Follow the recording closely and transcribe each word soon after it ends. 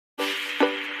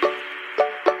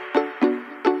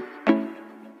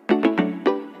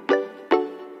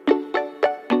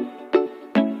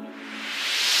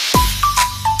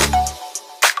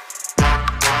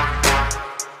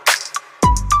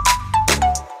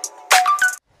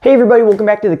Hey everybody, welcome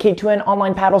back to the K2N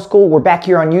Online Paddle School. We're back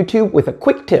here on YouTube with a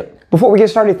quick tip. Before we get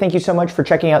started, thank you so much for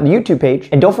checking out the YouTube page,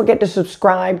 and don't forget to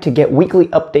subscribe to get weekly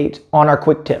updates on our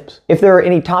quick tips. If there are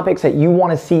any topics that you want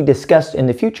to see discussed in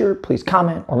the future, please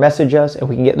comment or message us and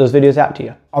we can get those videos out to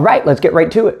you. All right, let's get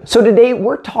right to it. So today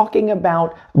we're talking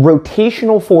about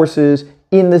rotational forces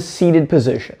in the seated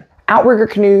position. Outrigger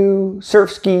canoe,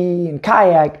 surfski, and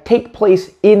kayak take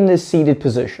place in this seated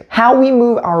position. How we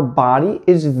move our body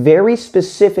is very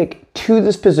specific to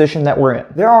this position that we're in.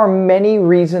 There are many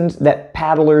reasons that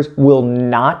paddlers will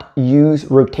not use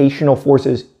rotational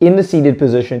forces in the seated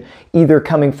position, either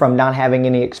coming from not having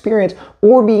any experience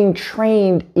or being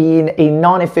trained in a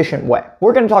non-efficient way.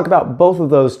 We're going to talk about both of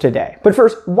those today. But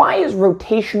first, why is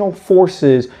rotational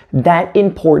forces that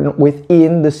important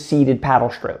within the seated paddle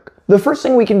stroke? The first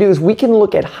thing we can do is we can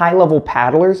look at high-level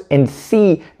paddlers and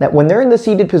see that when they're in the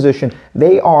seated position,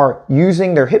 they are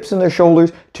using their hips and their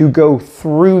shoulders to go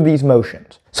through these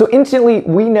motions. So instantly,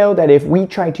 we know that if we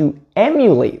try to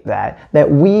emulate that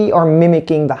we are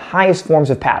mimicking the highest forms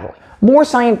of paddling. More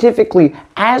scientifically,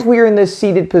 as we are in this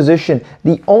seated position,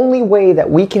 the only way that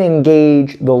we can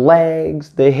engage the legs,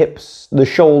 the hips, the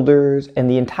shoulders, and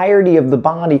the entirety of the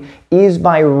body is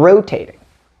by rotating.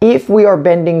 If we are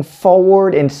bending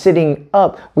forward and sitting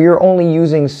up, we are only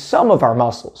using some of our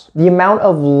muscles. The amount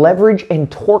of leverage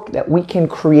and torque that we can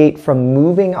create from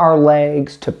moving our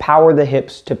legs to power the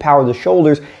hips, to power the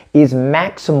shoulders is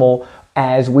maximal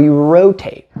as we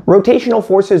rotate. Rotational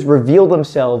forces reveal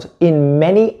themselves in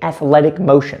many athletic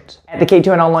motions. At the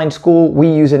K2N Online School, we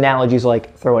use analogies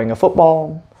like throwing a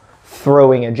football,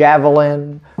 throwing a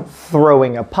javelin,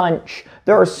 throwing a punch.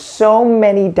 There are so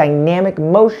many dynamic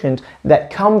motions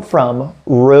that come from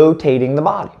rotating the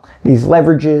body. These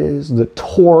leverages, the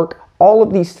torque, all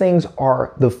of these things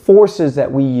are the forces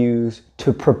that we use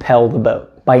to propel the boat.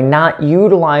 By not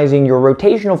utilizing your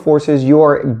rotational forces,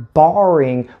 you're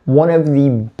barring one of the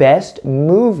best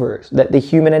movers that the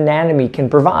human anatomy can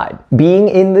provide. Being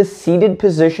in the seated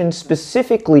position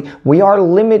specifically, we are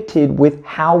limited with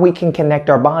how we can connect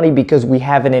our body because we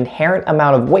have an inherent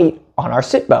amount of weight on our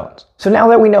sit bones. So now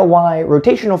that we know why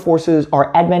rotational forces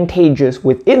are advantageous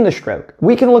within the stroke,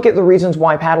 we can look at the reasons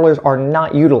why paddlers are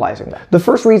not utilizing them. The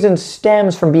first reason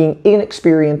stems from being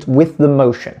inexperienced with the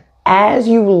motion. As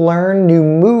you learn new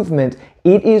movements,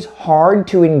 it is hard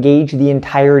to engage the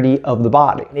entirety of the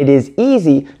body. It is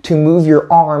easy to move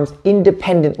your arms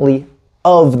independently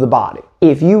of the body.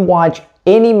 If you watch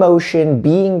any motion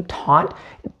being taught,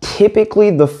 typically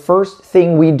the first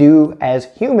thing we do as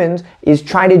humans is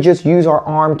try to just use our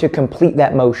arm to complete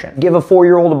that motion. Give a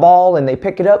 4-year-old a ball and they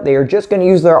pick it up, they are just going to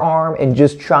use their arm and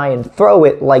just try and throw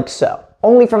it like so.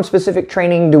 Only from specific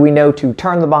training do we know to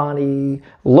turn the body,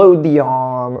 load the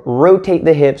arm, rotate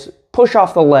the hips, push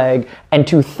off the leg, and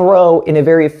to throw in a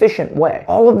very efficient way.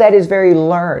 All of that is very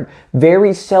learned.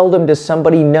 Very seldom does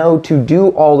somebody know to do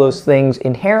all those things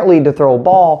inherently to throw a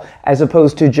ball as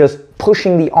opposed to just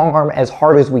pushing the arm as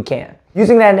hard as we can.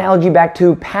 Using that analogy back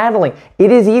to paddling,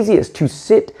 it is easiest to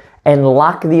sit and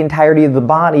lock the entirety of the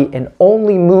body and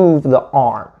only move the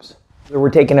arms. So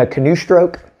we're taking a canoe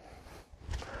stroke,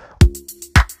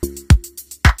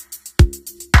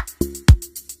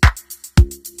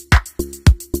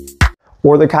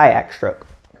 or the kayak stroke.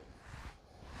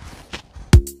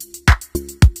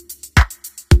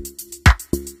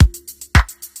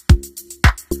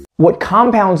 What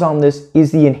compounds on this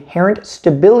is the inherent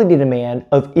stability demand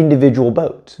of individual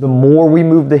boats. The more we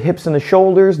move the hips and the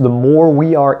shoulders, the more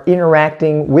we are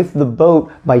interacting with the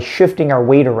boat by shifting our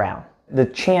weight around. The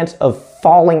chance of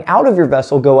falling out of your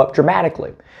vessel go up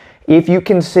dramatically. If you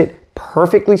can sit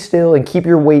perfectly still and keep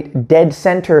your weight dead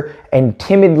center and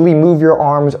timidly move your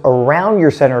arms around your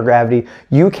center of gravity,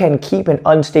 you can keep an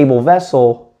unstable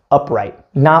vessel upright.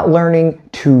 Not learning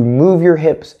to move your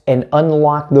hips and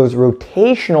unlock those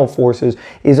rotational forces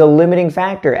is a limiting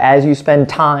factor. As you spend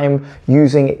time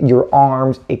using your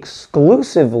arms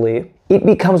exclusively, it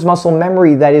becomes muscle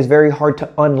memory that is very hard to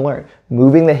unlearn.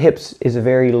 Moving the hips is a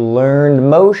very learned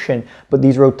motion, but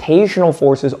these rotational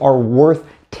forces are worth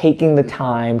taking the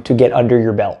time to get under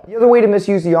your belt. The other way to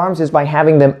misuse the arms is by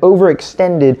having them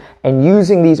overextended and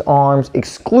using these arms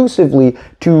exclusively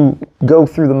to go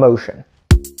through the motion.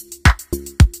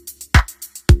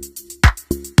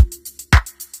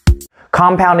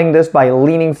 Compounding this by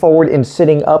leaning forward and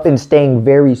sitting up and staying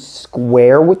very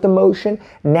square with the motion,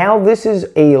 now this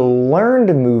is a learned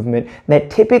movement that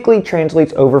typically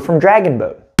translates over from dragon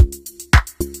boat.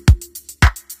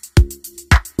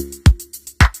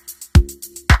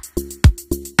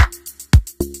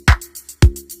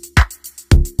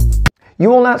 You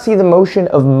will not see the motion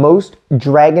of most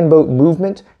dragon boat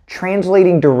movements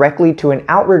translating directly to an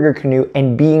outrigger canoe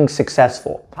and being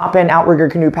successful. Top-end outrigger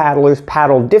canoe paddlers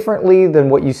paddle differently than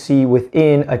what you see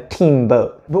within a team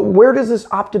boat. But where does this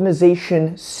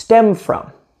optimization stem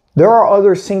from? There are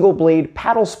other single blade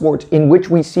paddle sports in which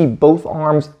we see both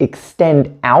arms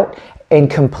extend out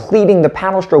and completing the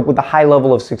paddle stroke with a high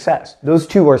level of success. Those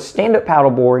two are stand-up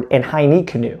paddleboard and high knee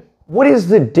canoe. What is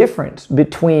the difference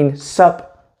between SUP,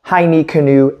 high knee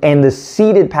canoe, and the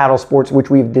seated paddle sports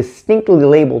which we've distinctly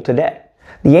labeled today?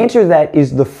 The answer to that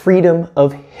is the freedom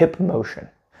of hip motion.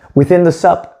 Within the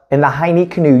SUP and the high knee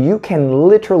canoe, you can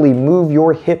literally move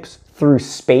your hips through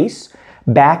space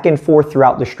back and forth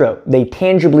throughout the stroke. They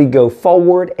tangibly go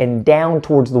forward and down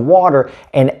towards the water,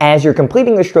 and as you're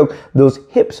completing the stroke, those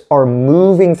hips are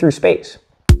moving through space.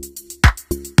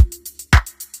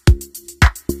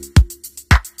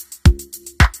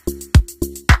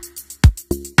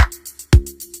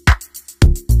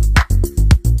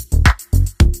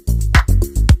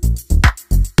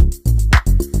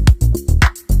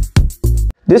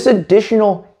 This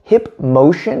additional hip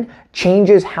motion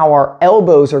changes how our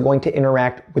elbows are going to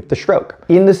interact with the stroke.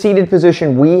 In the seated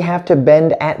position, we have to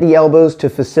bend at the elbows to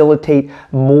facilitate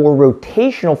more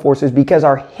rotational forces because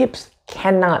our hips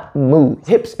cannot move.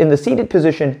 Hips in the seated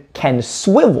position can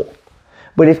swivel.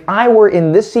 But if I were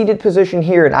in this seated position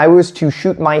here and I was to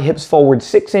shoot my hips forward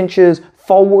 6 inches,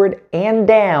 forward and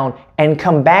down, and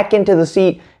come back into the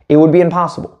seat, it would be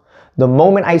impossible. The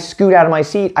moment I scoot out of my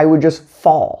seat, I would just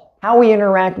fall. How we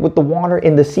interact with the water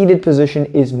in the seated position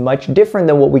is much different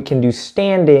than what we can do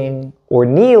standing or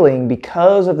kneeling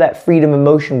because of that freedom of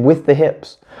motion with the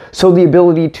hips. So the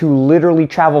ability to literally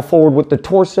travel forward with the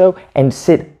torso and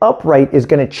sit upright is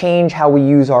going to change how we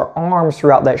use our arms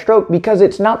throughout that stroke because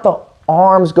it's not the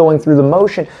arms going through the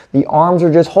motion, the arms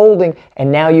are just holding,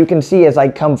 and now you can see as I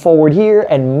come forward here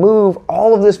and move,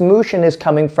 all of this motion is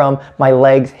coming from my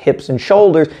legs, hips, and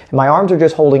shoulders, and my arms are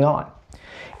just holding on.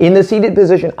 In the seated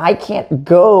position, I can't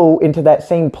go into that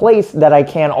same place that I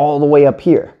can all the way up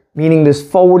here, meaning this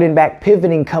forward and back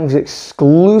pivoting comes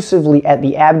exclusively at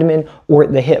the abdomen or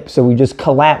at the hip. So we just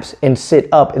collapse and sit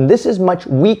up, and this is much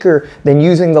weaker than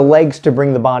using the legs to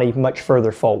bring the body much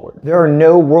further forward. There are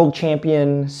no world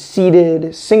champion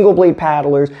seated single blade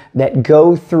paddlers that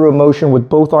go through a motion with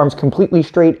both arms completely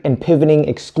straight and pivoting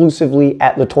exclusively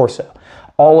at the torso.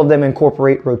 All of them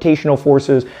incorporate rotational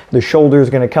forces. The shoulder is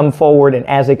going to come forward, and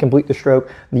as they complete the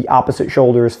stroke, the opposite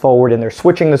shoulder is forward, and they're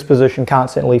switching this position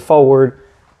constantly forward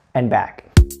and back.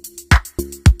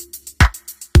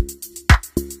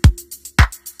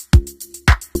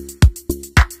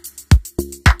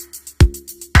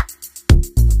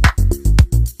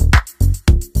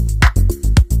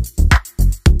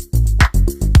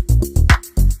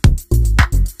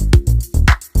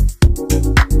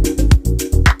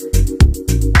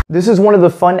 This is one of the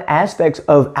fun aspects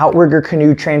of Outrigger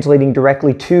Canoe translating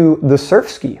directly to the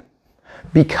Surfski.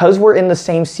 Because we're in the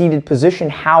same seated position,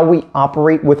 how we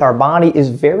operate with our body is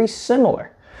very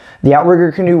similar. The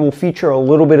Outrigger Canoe will feature a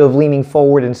little bit of leaning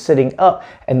forward and sitting up,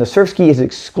 and the Surfski is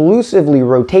exclusively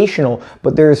rotational,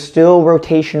 but there is still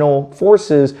rotational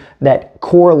forces that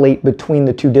correlate between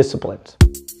the two disciplines.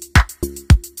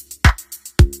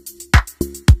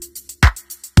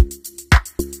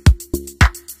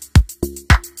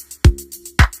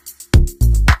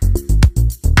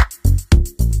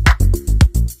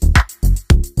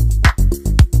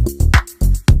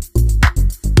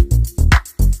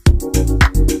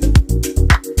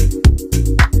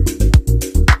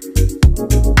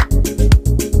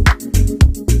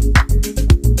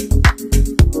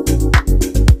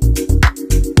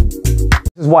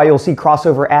 This is why you'll see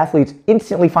crossover athletes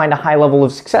instantly find a high level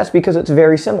of success because it's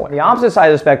very similar. The opposite side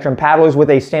of the spectrum, paddlers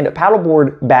with a stand-up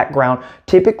paddleboard background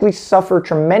typically suffer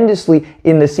tremendously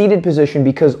in the seated position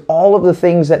because all of the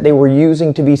things that they were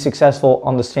using to be successful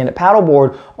on the stand-up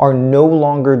paddleboard are no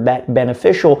longer that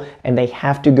beneficial, and they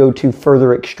have to go to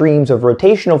further extremes of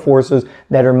rotational forces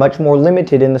that are much more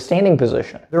limited in the standing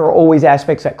position. There are always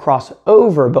aspects that cross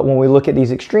over, but when we look at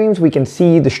these extremes, we can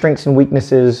see the strengths and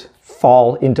weaknesses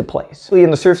fall into place. In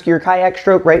the surf ski or kayak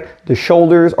stroke, right, the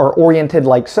shoulders are oriented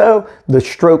like so, the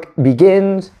stroke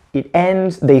begins, it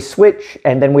ends, they switch,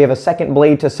 and then we have a second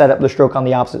blade to set up the stroke on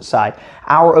the opposite side.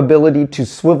 Our ability to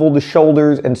swivel the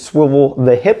shoulders and swivel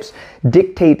the hips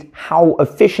dictates how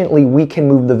efficiently we can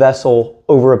move the vessel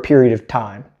over a period of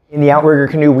time. In the Outrigger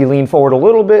Canoe, we lean forward a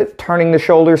little bit, turning the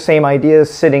shoulders, same idea,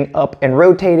 sitting up and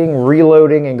rotating,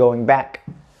 reloading and going back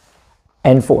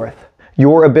and forth.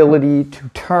 your ability to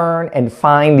turn and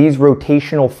find these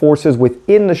rotational forces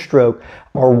within the stroke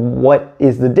are what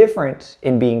is the difference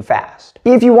in being fast.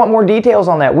 If you want more details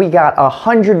on that, we got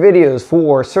 100 videos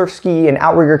for Surfski and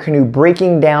Outrigger Canoe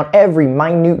breaking down every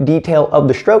minute detail of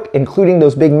the stroke, including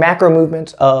those big macro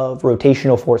movements of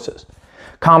rotational forces.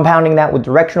 Compounding that with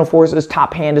directional forces,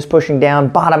 top hand is pushing down,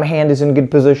 bottom hand is in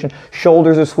good position,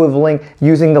 shoulders are swiveling,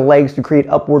 using the legs to create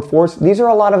upward force. These are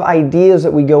a lot of ideas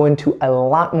that we go into a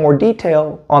lot more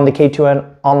detail on the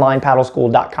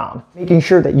K2Nonlinepaddleschool.com. Making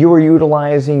sure that you are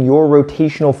utilizing your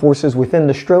rotational forces within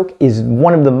the stroke is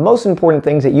one of the most important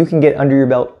things that you can get under your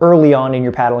belt early on in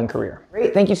your paddling career.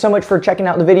 Great, thank you so much for checking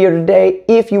out the video today.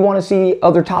 If you want to see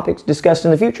other topics discussed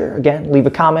in the future, again, leave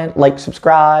a comment, like,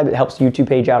 subscribe. It helps the YouTube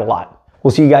page out a lot.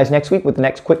 We'll see you guys next week with the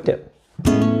next quick tip.